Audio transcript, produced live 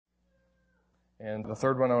And the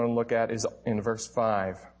third one I want to look at is in verse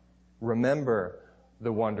 5. Remember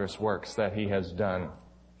the wondrous works that he has done.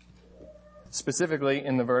 Specifically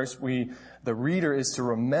in the verse, the reader is to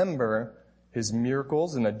remember his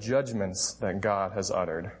miracles and the judgments that God has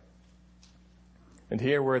uttered. And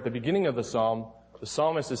here we're at the beginning of the psalm. The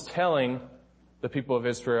psalmist is telling the people of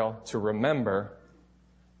Israel to remember.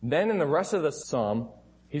 Then in the rest of the psalm,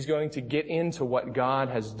 he's going to get into what God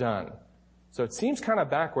has done. So it seems kind of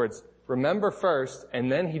backwards. Remember first,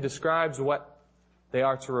 and then he describes what they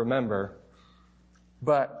are to remember.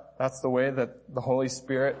 But that's the way that the Holy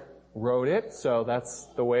Spirit wrote it, so that's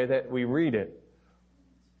the way that we read it.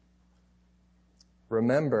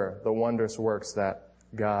 Remember the wondrous works that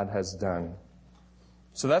God has done.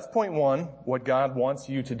 So that's point one, what God wants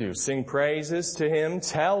you to do. Sing praises to him,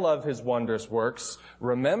 tell of his wondrous works,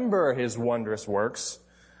 remember his wondrous works.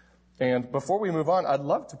 And before we move on, I'd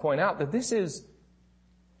love to point out that this is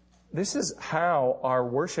how our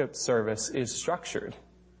worship service is structured.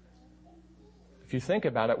 If you think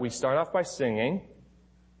about it, we start off by singing,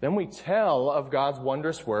 then we tell of God's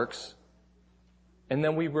wondrous works, and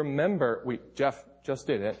then we remember, Jeff just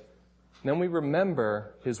did it, and then we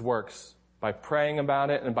remember his works by praying about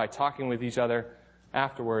it and by talking with each other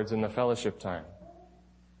afterwards in the fellowship time.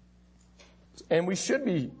 And we should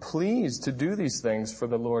be pleased to do these things for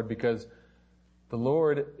the Lord because the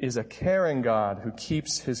Lord is a caring God who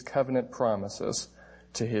keeps his covenant promises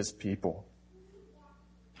to his people.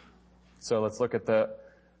 So let's look at the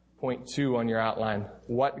point 2 on your outline,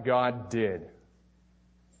 what God did.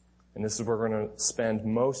 And this is where we're going to spend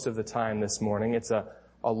most of the time this morning. It's a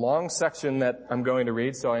long section that I'm going to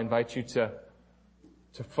read, so I invite you to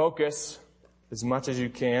focus as much as you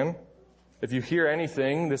can. If you hear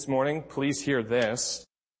anything this morning, please hear this.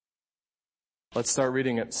 Let's start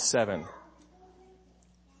reading at 7.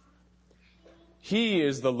 He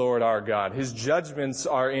is the Lord our God. His judgments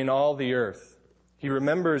are in all the earth. He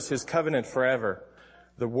remembers his covenant forever,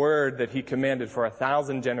 the word that he commanded for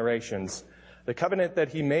 1,000 generations, the covenant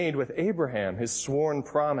that he made with Abraham, his sworn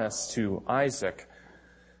promise to Isaac,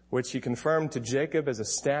 which he confirmed to Jacob as a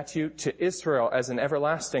statute, to Israel as an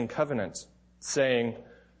everlasting covenant, saying,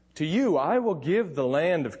 to you I will give the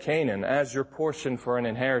land of Canaan as your portion for an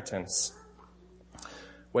inheritance.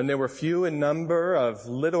 When they were few in number, of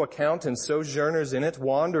little account and sojourners in it,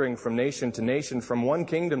 wandering from nation to nation, from one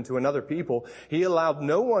kingdom to another people, he allowed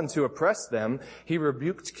no one to oppress them. He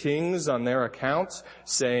rebuked kings on their account,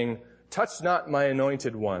 saying, touch not my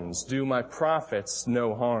anointed ones, do my prophets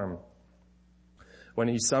no harm. When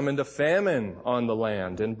he summoned a famine on the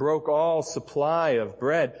land and broke all supply of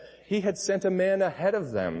bread, he had sent a man ahead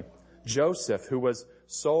of them, Joseph, who was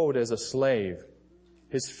sold as a slave.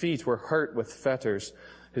 His feet were hurt with fetters.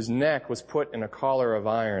 His neck was put in a collar of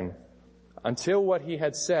iron. Until what he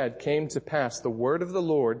had said came to pass, the word of the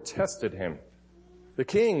Lord tested him. The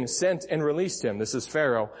king sent and released him. This is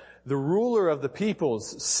Pharaoh. The ruler of the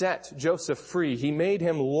peoples set Joseph free. He made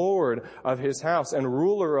him lord of his house and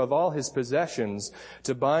ruler of all his possessions,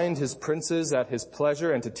 to bind his princes at his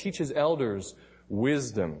pleasure and to teach his elders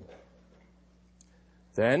wisdom.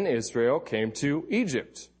 Then Israel came to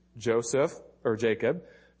Egypt. Jacob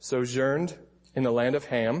sojourned in the land of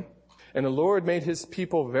Ham, and the Lord made his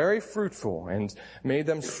people very fruitful and made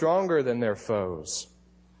them stronger than their foes.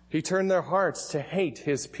 He turned their hearts to hate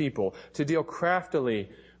his people, to deal craftily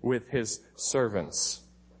with his servants.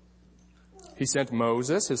 He sent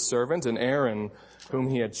Moses, his servant, and Aaron, whom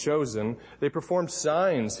he had chosen. They performed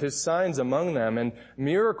his signs among them, and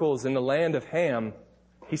miracles in the land of Ham.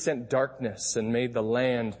 He sent darkness and made the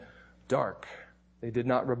land dark. They did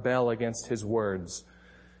not rebel against his words.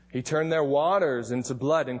 He turned their waters into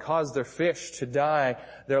blood and caused their fish to die.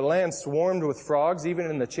 Their land swarmed with frogs, even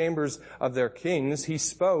in the chambers of their kings. He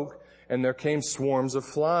spoke, and there came swarms of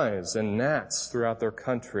flies and gnats throughout their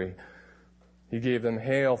country. He gave them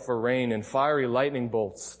hail for rain and fiery lightning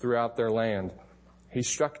bolts throughout their land. He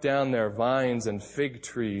struck down their vines and fig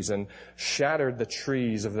trees and shattered the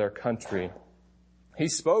trees of their country. He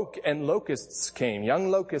spoke, and locusts came, young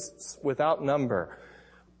locusts without number,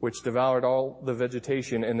 which devoured all the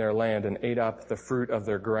vegetation in their land and ate up the fruit of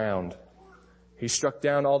their ground. He struck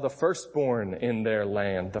down all the firstborn in their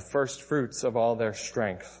land, the first fruits of all their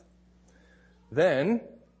strength. Then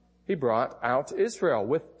he brought out Israel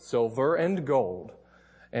with silver and gold,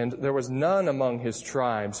 and there was none among his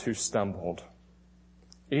tribes who stumbled.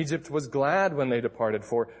 Egypt was glad when they departed,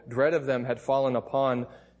 for dread of them had fallen upon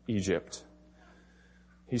Egypt.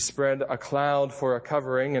 He spread a cloud for a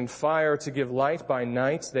covering and fire to give light by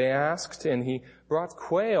night, they asked, and he brought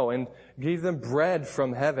quail and gave them bread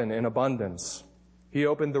from heaven in abundance. He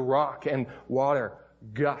opened the rock, and water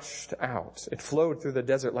gushed out. It flowed through the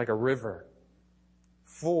desert like a river.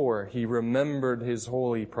 For he remembered his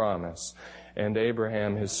holy promise and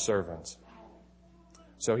Abraham his servant.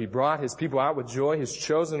 So he brought his people out with joy, his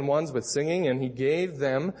chosen ones with singing, and he gave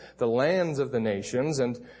them the lands of the nations,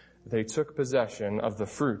 and they took possession of the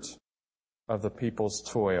fruit of the people's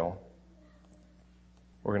toil.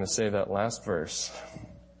 We're going to say that last verse.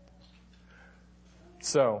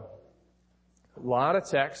 So, a lot of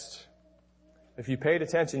text. If you paid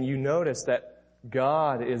attention, you notice that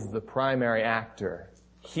God is the primary actor.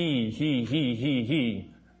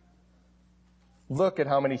 He. Look at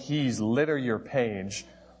how many he's litter your page.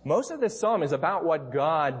 Most of this psalm is about what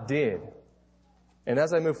God did. And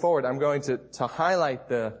as I move forward, I'm going to highlight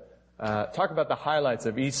talk about the highlights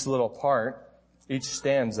of each little part, each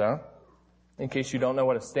stanza. In case you don't know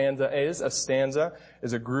what a stanza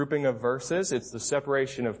is a grouping of verses. It's the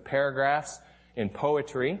separation of paragraphs in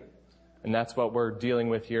poetry. And that's what we're dealing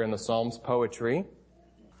with here in the Psalms, poetry.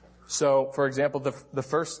 So, for example, the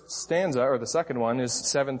first stanza, or the second one, is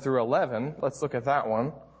 7 through 11. Let's look at that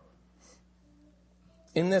one.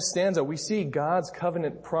 In this stanza, we see God's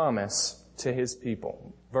covenant promise to his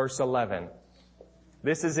people. Verse 11.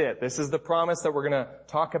 This is it. This is the promise that we're going to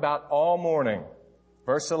talk about all morning.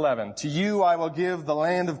 Verse 11. To you I will give the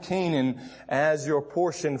land of Canaan as your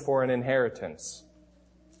portion for an inheritance.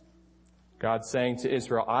 God saying to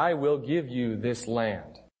Israel, I will give you this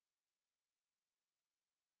land.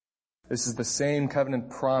 This is the same covenant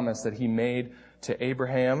promise that he made to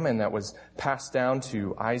Abraham and that was passed down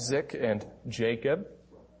to Isaac and Jacob.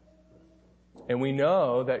 And we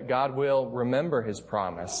know that God will remember his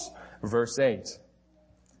promise. Verse 8.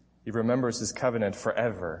 He remembers his covenant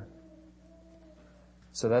forever.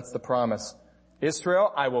 So that's the promise.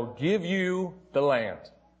 Israel, I will give you the land.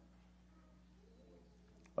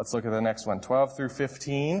 Let's look at the next one. 12 through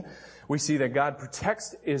 15. We see that God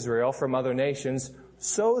protects Israel from other nations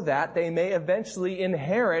so that they may eventually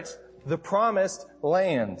inherit the promised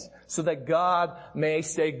land, so that God may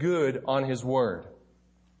stay good on his word.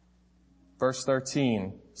 Verse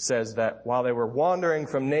 13 says that while they were wandering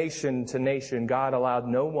from nation to nation, God allowed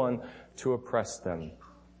no one to oppress them.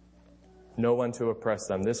 No one to oppress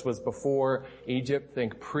them. This was before Egypt,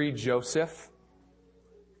 think pre-Joseph.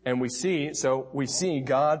 And we see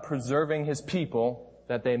God preserving his people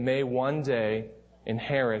that they may one day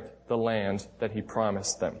inherit the land that he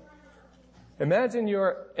promised them. Imagine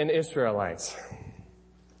you're an Israelite.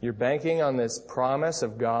 You're banking on this promise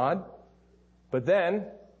of God, but then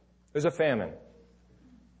there's a famine.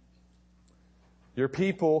 Your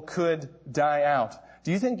people could die out.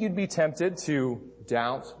 Do you think you'd be tempted to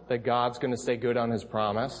doubt that God's going to stay good on his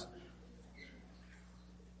promise?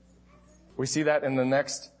 We see that in the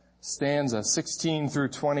next stanza, 16 through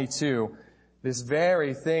 22. This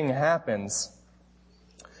very thing happens.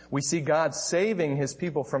 We see God saving his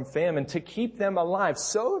people from famine to keep them alive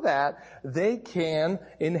so that they can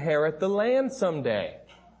inherit the land someday.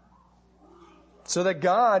 So that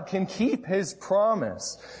God can keep his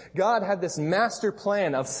promise. God had this master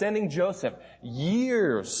plan of sending Joseph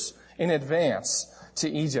years in advance to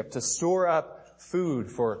Egypt to store up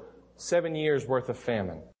food for 7 years worth of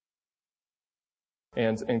famine.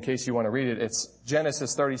 And in case you want to read it, it's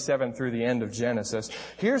Genesis 37 through the end of Genesis.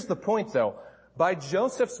 Here's the point though. By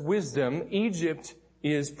Joseph's wisdom, Egypt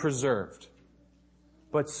is preserved.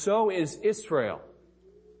 But so is Israel.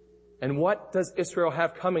 And what does Israel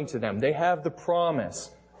have coming to them? They have the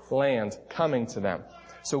promised land coming to them.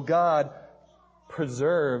 So God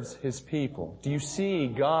preserves his people. Do you see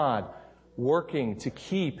God working to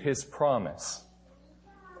keep his promise?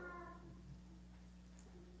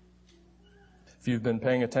 If you've been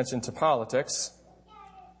paying attention to politics,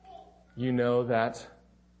 you know that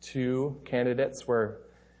 2 candidates were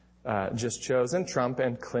just chosen, Trump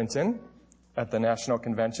and Clinton, at the national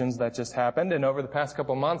conventions that just happened. And over the past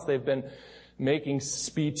couple months, they've been making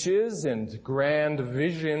speeches and grand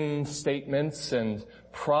vision statements and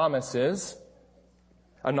promises.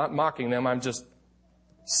 I'm not mocking them. I'm just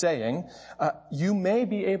saying, you may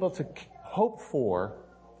be able to hope for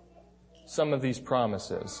some of these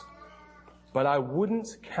promises, but I wouldn't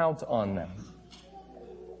count on them.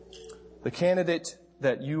 The candidate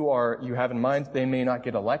that you have in mind, they may not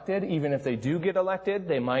get elected. Even if they do get elected,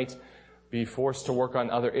 they might be forced to work on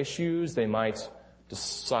other issues. They might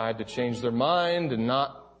decide to change their mind and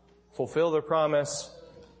not fulfill their promise.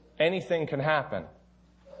 Anything can happen.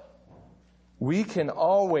 We can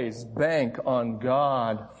always bank on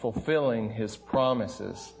God fulfilling his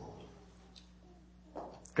promises.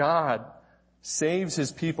 God saves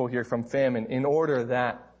his people here from famine in order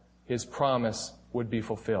that his promise would be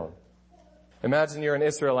fulfilled. Imagine you're an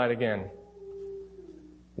Israelite again.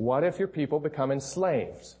 What if your people become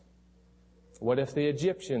enslaved? What if the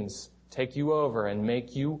Egyptians take you over and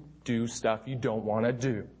make you do stuff you don't want to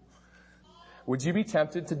do? Would you be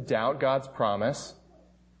tempted to doubt God's promise?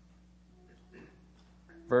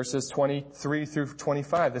 Verses 23 through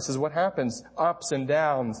 25, this is what happens. Ups and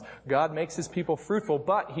downs. God makes his people fruitful,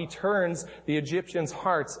 but he turns the Egyptians'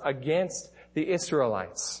 hearts against the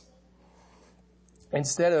Israelites.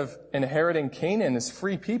 Instead of inheriting Canaan as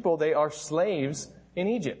free people, they are slaves in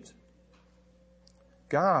Egypt.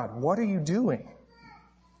 God, what are you doing?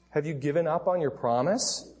 Have you given up on your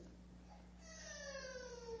promise?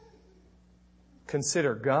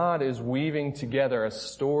 Consider, God is weaving together a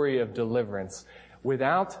story of deliverance.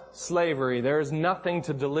 Without slavery, there is nothing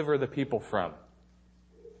to deliver the people from.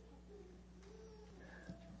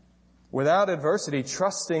 Without adversity,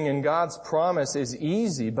 trusting in God's promise is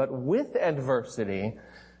easy, but with adversity,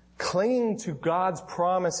 clinging to God's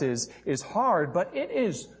promises is hard, but it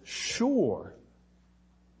is sure.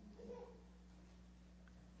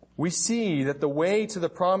 We see that the way to the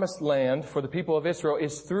promised land for the people of Israel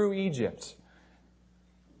is through Egypt.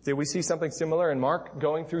 Did we see something similar in Mark,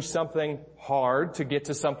 going through something hard to get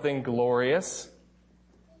to something glorious?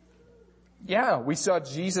 Yeah, we saw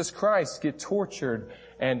Jesus Christ get tortured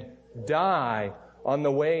and die on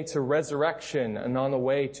the way to resurrection and on the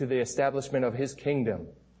way to the establishment of his kingdom.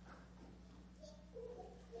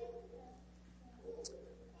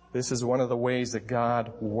 This is one of the ways that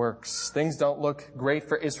God works. Things don't look great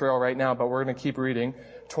for Israel right now, but we're going to keep reading.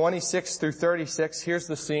 26 through 36, here's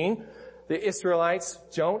the scene. The Israelites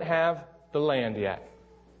don't have the land yet.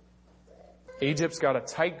 Egypt's got a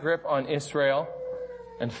tight grip on Israel,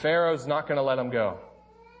 and Pharaoh's not going to let them go.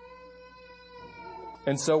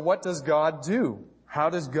 And so what does God do? How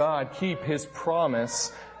does God keep his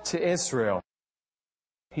promise to Israel?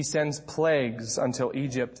 He sends plagues until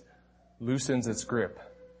Egypt loosens its grip.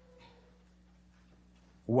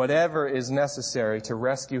 Whatever is necessary to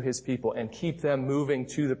rescue his people and keep them moving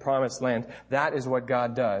to the promised land, that is what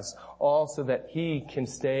God does, all so that he can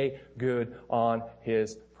stay good on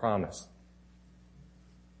his promise.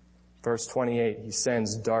 Verse 28, he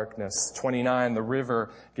sends darkness. 29, the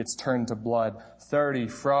river gets turned to blood. 30,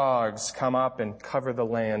 frogs come up and cover the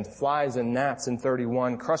land. Flies and gnats in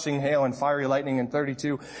 31. Crushing hail and fiery lightning in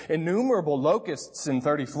 32. Innumerable locusts in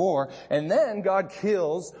 34. And then God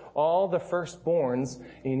kills all the firstborns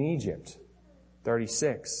in Egypt.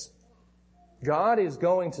 36. God is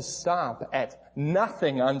going to stop at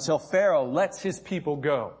nothing until Pharaoh lets his people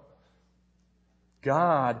go.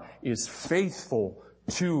 God is faithful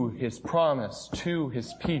to his promise, to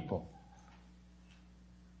his people.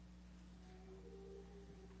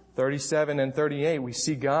 37 and 38, we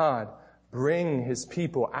see God bring his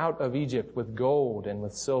people out of Egypt with gold and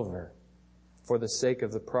with silver for the sake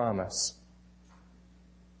of the promise.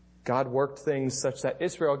 God worked things such that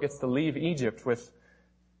Israel gets to leave Egypt with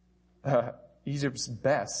Egypt's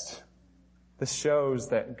best. This shows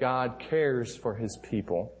that God cares for his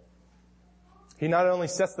people. He not only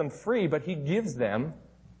sets them free, but he gives them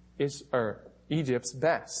Egypt's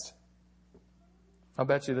best. I'll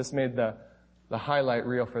bet you this made the highlight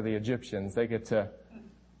reel for the Egyptians. They get to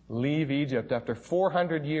leave Egypt after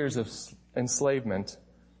 400 years of enslavement,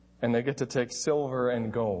 and they get to take silver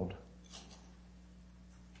and gold.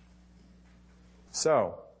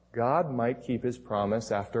 So, God might keep his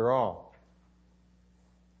promise after all.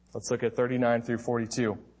 Let's look at 39 through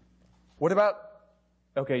 42. What about,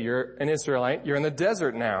 okay, you're an Israelite, you're in the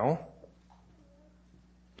desert now.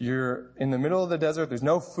 You're in the middle of the desert, there's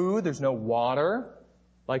no food, there's no water,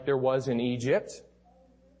 like there was in Egypt.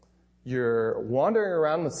 You're wandering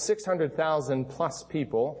around with 600,000 plus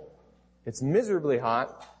people. It's miserably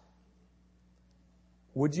hot.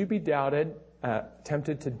 Would you be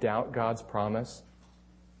tempted to doubt God's promise?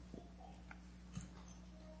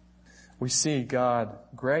 We see God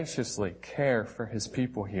graciously care for his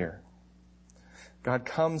people here. God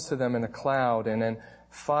comes to them in a cloud and in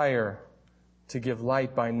fire to give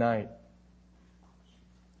light by night.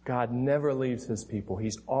 God never leaves his people.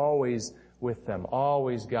 He's always with them,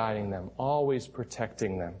 always guiding them, always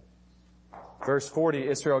protecting them. Verse 40,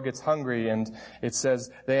 Israel gets hungry, and it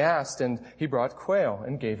says, they asked, and he brought quail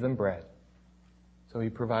and gave them bread. So he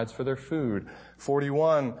provides for their food.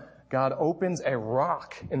 41, God opens a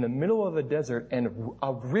rock in the middle of the desert, and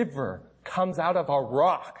a river comes out of a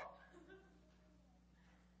rock.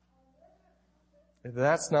 If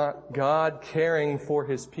that's not God caring for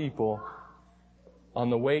his people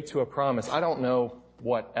on the way to a promise, I don't know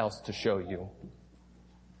what else to show you.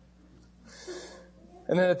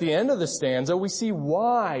 And then at the end of the stanza, we see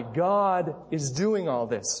why God is doing all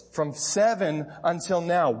this from 7 until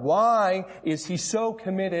now. Why is he so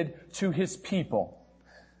committed to his people?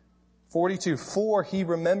 42, for he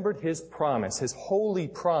remembered his promise, his holy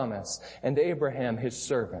promise, and Abraham his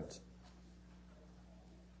servant.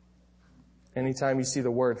 Anytime you see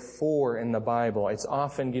the word for in the Bible, it's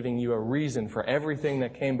often giving you a reason for everything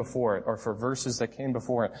that came before it, or for verses that came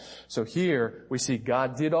before it. So here we see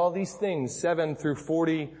God did all these things, 7 through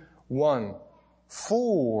 41,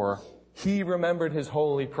 for he remembered his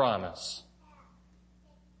holy promise.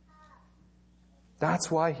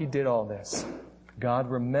 That's why he did all this.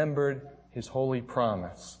 God remembered his holy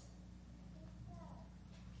promise.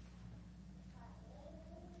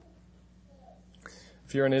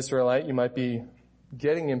 If you're an Israelite, you might be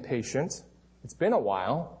getting impatient. It's been a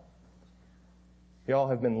while. You all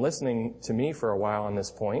have been listening to me for a while on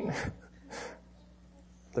this point.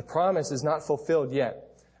 The promise is not fulfilled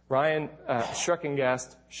yet. Ryan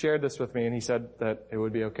Schreckengast shared this with me, and he said that it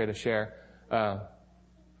would be okay to share.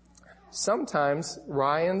 Sometimes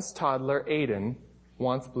Ryan's toddler, Aiden,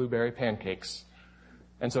 wants blueberry pancakes.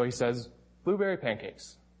 And so he says, blueberry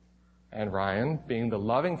pancakes. And Ryan, being the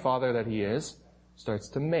loving father that he is, starts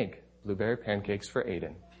to make blueberry pancakes for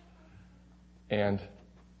Aiden. And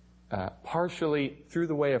partially through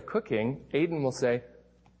the way of cooking, Aiden will say,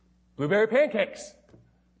 blueberry pancakes.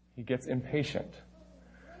 He gets impatient.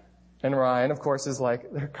 And Ryan, of course, is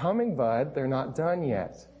like, they're coming, bud. They're not done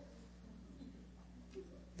yet.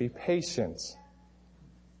 Be patient.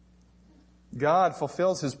 God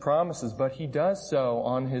fulfills his promises, but he does so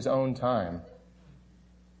on his own time.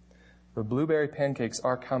 The blueberry pancakes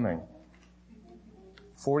are coming.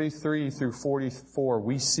 43 through 44,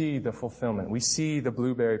 we see the fulfillment. We see the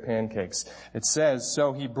blueberry pancakes. It says,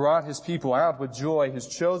 so he brought his people out with joy, his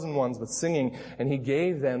chosen ones with singing, and he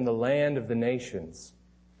gave them the land of the nations.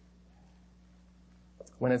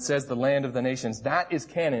 When it says the land of the nations, that is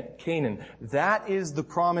Canaan. That is the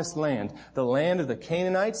promised land. The land of the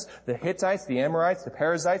Canaanites, the Hittites, the Amorites, the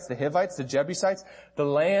Perizzites, the Hivites, the Jebusites, the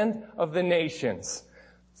land of the nations.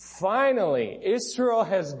 Finally, Israel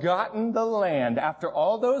has gotten the land. After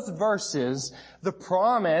all those verses, the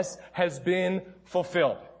promise has been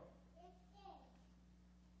fulfilled.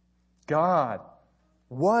 God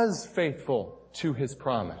was faithful to his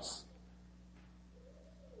promise.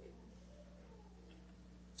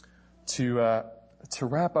 To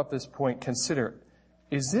wrap up this point, consider,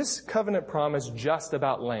 is this covenant promise just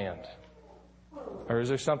about land? Or is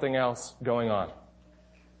there something else going on?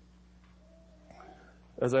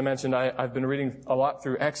 As I mentioned, I've been reading a lot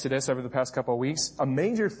through Exodus over the past couple of weeks. A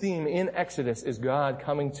major theme in Exodus is God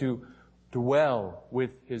coming to dwell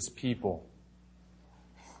with his people.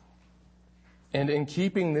 And in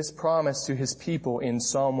keeping this promise to his people in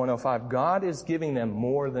Psalm 105, God is giving them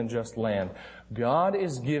more than just land. God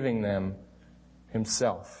is giving them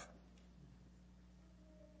himself.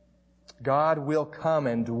 God will come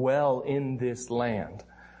and dwell in this land.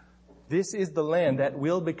 This is the land that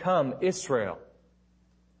will become Israel,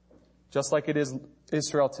 just like it is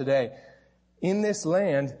Israel today. In this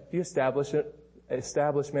land, the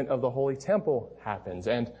establishment of the Holy Temple happens,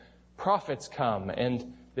 and prophets come,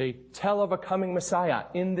 and they tell of a coming Messiah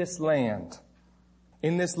in this land.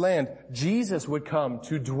 In this land, Jesus would come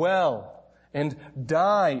to dwell and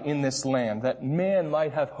die in this land, that man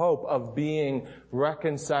might have hope of being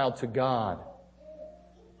reconciled to God.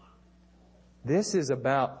 This is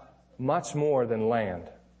about much more than land.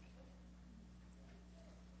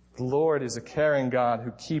 The Lord is a caring God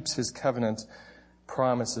who keeps his covenant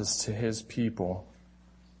promises to his people.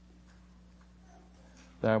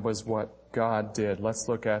 That was what God did. Let's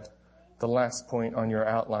look at the last point on your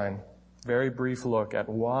outline. Very brief look at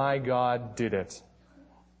why God did it.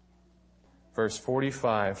 Verse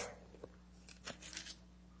 45.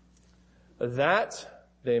 That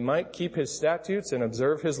they might keep his statutes and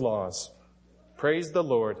observe his laws. Praise the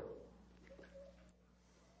Lord.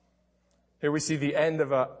 Here we see the end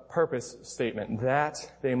of a purpose statement. That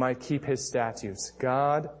they might keep his statutes.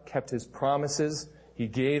 God kept his promises. He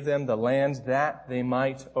gave them the land that they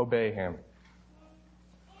might obey him.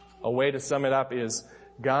 A way to sum it up is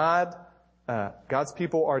God's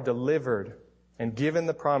people are delivered and given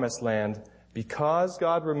the promised land because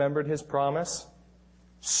God remembered his promise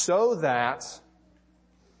so that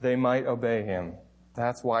they might obey him.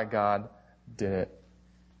 That's why God did it.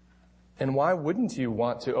 And why wouldn't you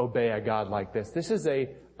want to obey a God like this? This is a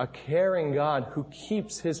caring God who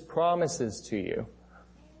keeps his promises to you.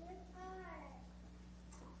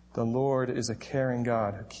 The Lord is a caring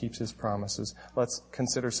God who keeps his promises. Let's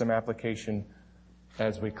consider some application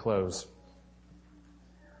as we close.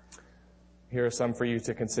 Here are some for you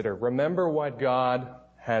to consider. Remember what God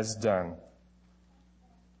has done.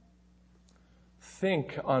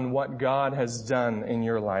 Think on what God has done in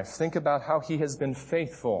your life. Think about how He has been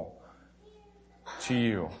faithful to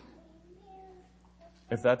you.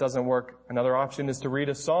 If that doesn't work, another option is to read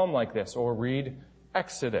a psalm like this or read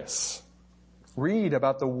Exodus. Read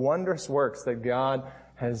about the wondrous works that God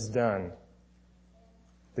has done.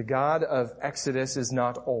 The God of Exodus is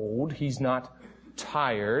not old. He's not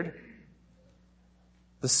tired.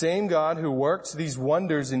 The same God who worked these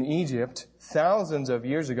wonders in Egypt thousands of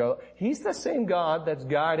years ago, He's the same God that's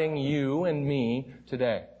guiding you and me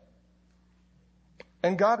today.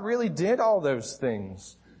 And God really did all those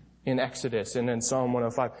things in Exodus and in Psalm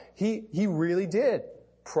 105. He really did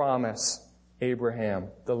promise Abraham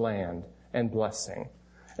the land and blessing.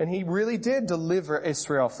 And He really did deliver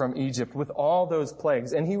Israel from Egypt with all those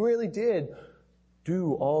plagues. And He really did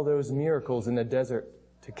do all those miracles in the desert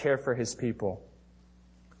to care for His people.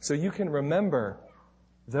 So you can remember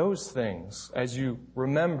those things as you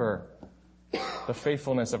remember the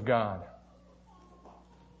faithfulness of God.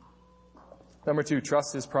 Number 2,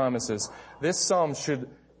 trust His promises. This psalm should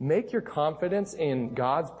make your confidence in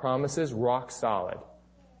God's promises rock solid.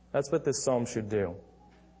 That's what this psalm should do.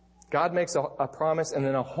 God makes a promise, and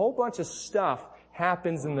then a whole bunch of stuff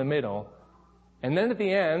happens in the middle. And then at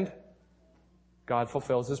the end, God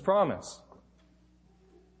fulfills His promise.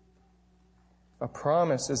 A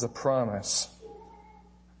promise is a promise.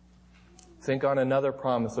 Think on another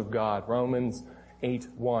promise of God, Romans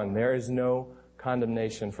 8:1. There is no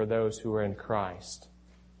condemnation for those who are in Christ.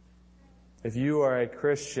 If you are a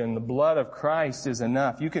Christian, the blood of Christ is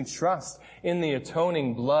enough. You can trust in the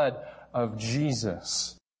atoning blood of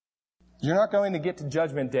Jesus. You're not going to get to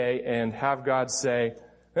Judgment Day and have God say,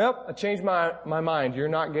 well, I changed my mind. You're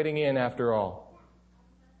not getting in after all.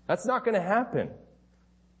 That's not going to happen.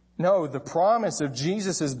 No, the promise of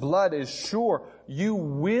Jesus' blood is sure. You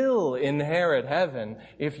will inherit heaven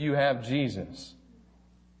if you have Jesus.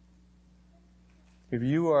 If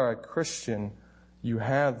you are a Christian, you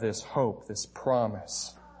have this hope, this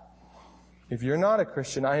promise. If you're not a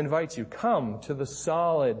Christian, I invite you, come to the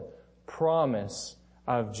solid promise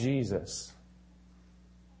of Jesus.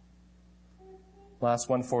 Last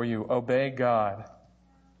one for you. Obey God.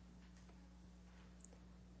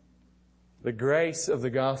 The grace of the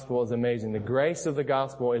gospel is amazing. The grace of the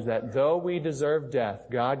gospel is that though we deserve death,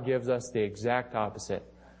 God gives us the exact opposite.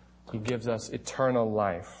 He gives us eternal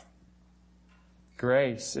life.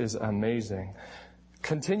 Grace is amazing.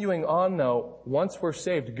 Continuing on though, once we're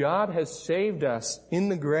saved, God has saved us in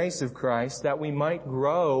the grace of Christ that we might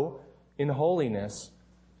grow in holiness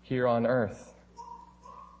here on earth.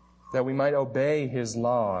 That we might obey His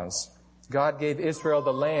laws. God gave Israel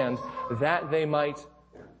the land that they might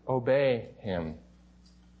obey Him.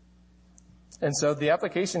 And so the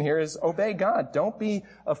application here is obey God. Don't be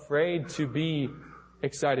afraid to be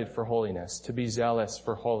excited for holiness, to be zealous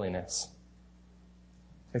for holiness.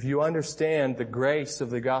 If you understand the grace of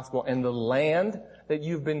the gospel and the land that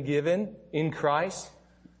you've been given in Christ,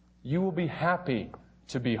 you will be happy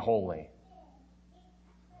to be holy.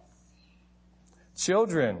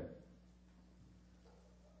 Children,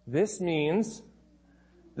 this means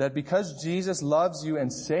that because Jesus loves you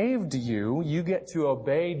and saved you, you get to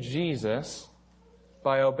obey Jesus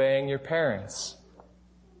by obeying your parents.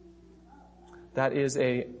 That is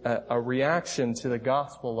a reaction to the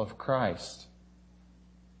gospel of Christ.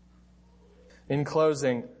 In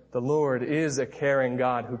closing, the Lord is a caring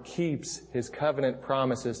God who keeps His covenant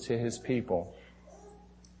promises to His people.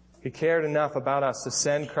 He cared enough about us to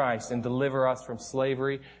send Christ and deliver us from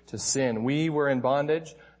slavery to sin. We were in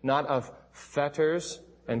bondage, not of fetters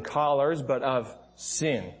and collars, but of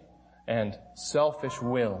sin and selfish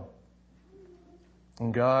will.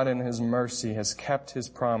 And God in His mercy has kept His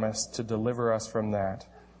promise to deliver us from that.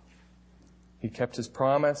 He kept His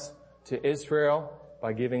promise to Israel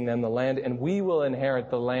by giving them the land, and we will inherit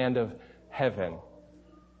the land of heaven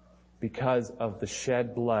because of the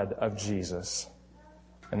shed blood of Jesus.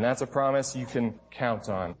 And that's a promise you can count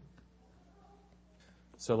on.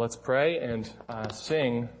 So let's pray and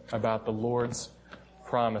sing about the Lord's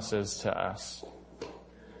promises to us.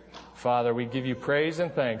 Father, we give You praise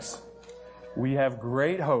and thanks. We have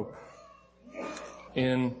great hope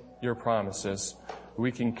in Your promises.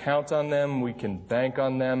 We can count on them. We can bank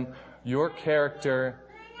on them. Your character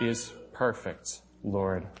is perfect,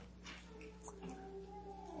 Lord.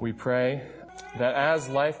 We pray that as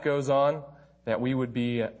life goes on, that we would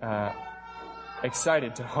be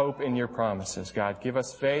excited to hope in Your promises. God, give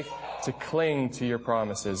us faith to cling to Your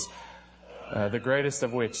promises, the greatest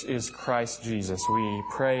of which is Christ Jesus. We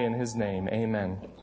pray in His name. Amen.